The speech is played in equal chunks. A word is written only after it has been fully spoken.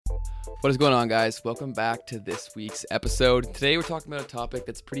What is going on, guys? Welcome back to this week's episode. Today we're talking about a topic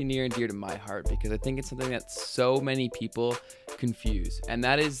that's pretty near and dear to my heart because I think it's something that so many people confuse, and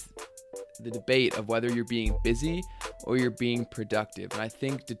that is the debate of whether you're being busy or you're being productive. And I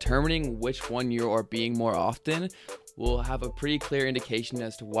think determining which one you are being more often will have a pretty clear indication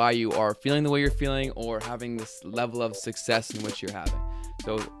as to why you are feeling the way you're feeling or having this level of success in which you're having.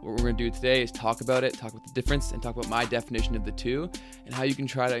 So what we're going to do today is talk about it, talk about the difference, and talk about my definition of the two and how you can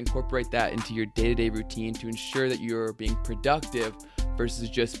try to incorporate that into your day-to-day routine to ensure that you're being productive versus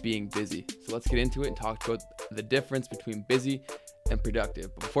just being busy. So let's get into it and talk about the difference between busy and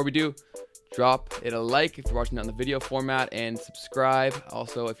productive. But before we do, drop it a like if you're watching it on the video format and subscribe.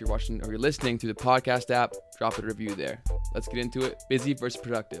 Also, if you're watching or you're listening through the podcast app, drop it a review there. Let's get into it. Busy versus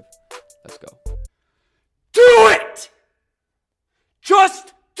productive. Let's go. Do it!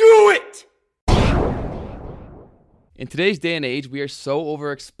 Just do it! In today's day and age, we are so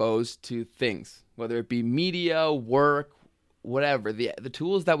overexposed to things, whether it be media, work, whatever. The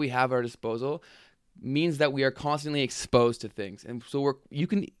tools that we have at our disposal means that we are constantly exposed to things. And so you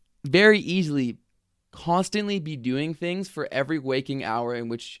can very easily constantly be doing things for every waking hour in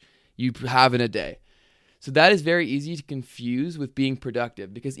which you have in a day. So that is very easy to confuse with being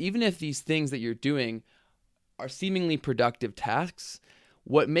productive, because even if these things that you're doing are seemingly productive tasks,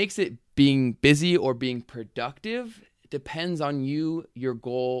 what makes it being busy or being productive depends on you, your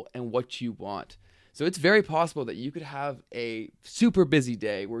goal, and what you want. So it's very possible that you could have a super busy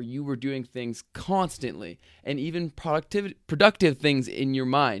day where you were doing things constantly and even productive things in your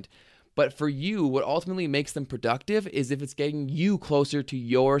mind. But for you, what ultimately makes them productive is if it's getting you closer to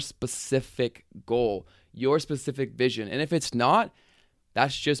your specific goal, your specific vision. And if it's not,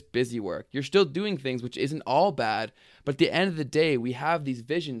 that's just busy work. You're still doing things, which isn't all bad, but at the end of the day, we have these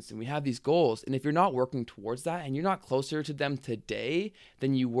visions and we have these goals. And if you're not working towards that and you're not closer to them today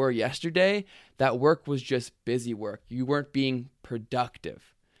than you were yesterday, that work was just busy work. You weren't being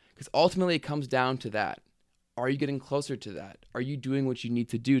productive. Because ultimately, it comes down to that. Are you getting closer to that? Are you doing what you need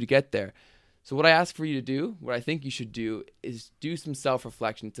to do to get there? So what I ask for you to do, what I think you should do, is do some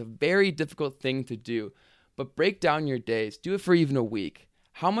self-reflection. It's a very difficult thing to do. But break down your days. Do it for even a week.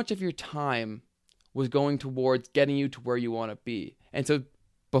 How much of your time was going towards getting you to where you want to be? And so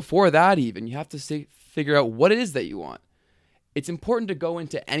before that even, you have to figure out what it is that you want. It's important to go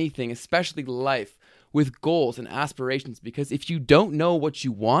into anything, especially life, with goals and aspirations, because if you don't know what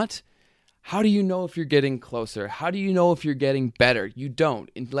you want, how do you know if you're getting closer? How do you know if you're getting better? You don't,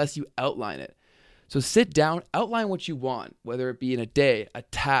 unless you outline it. So sit down, outline what you want, whether it be in a day, a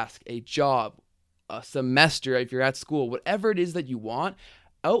task, a job, a semester, if you're at school, whatever it is that you want,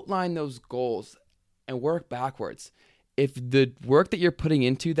 outline those goals and work backwards. If the work that you're putting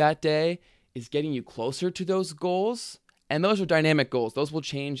into that day is getting you closer to those goals, and those are dynamic goals, those will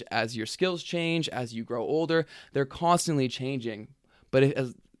change as your skills change, as you grow older, they're constantly changing. But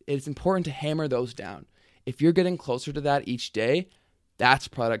it's important to hammer those down. If you're getting closer to that each day, that's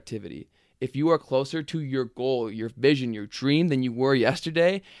productivity. If you are closer to your goal, your vision, your dream than you were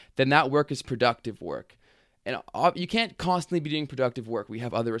yesterday, then that work is productive work. And you can't constantly be doing productive work. We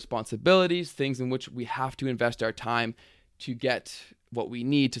have other responsibilities, things in which we have to invest our time to get what we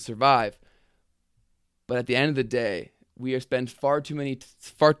need to survive. But at the end of the day, we spend far too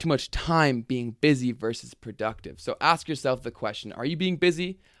much time being busy versus productive. So ask yourself the question, are you being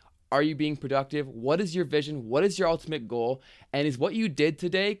busy? Are you being productive? What is your vision? What is your ultimate goal? And is what you did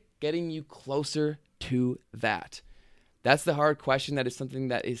today getting you closer to that? That's the hard question. That is something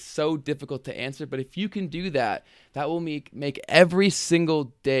that is so difficult to answer. But if you can do that, that will make every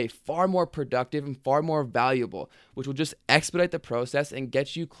single day far more productive and far more valuable, which will just expedite the process and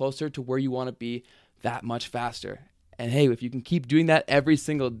get you closer to where you want to be that much faster. And hey, if you can keep doing that every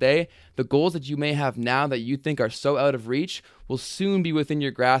single day, the goals that you may have now that you think are so out of reach will soon be within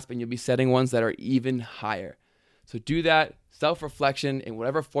your grasp, and you'll be setting ones that are even higher. So do that self-reflection in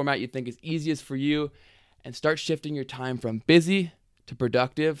whatever format you think is easiest for you, and start shifting your time from busy to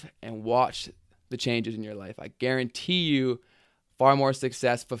productive, and watch the changes in your life. I guarantee you far more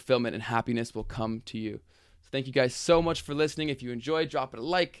success, fulfillment, and happiness will come to you. So thank you guys so much for listening. If you enjoyed, drop it a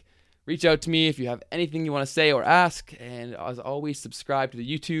like. Reach out to me if you have anything you want to say or ask. And as always, subscribe to the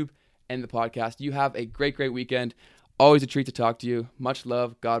YouTube and the podcast. You have a great, great weekend. Always a treat to talk to you. Much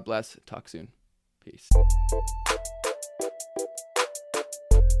love. God bless. Talk soon. Peace.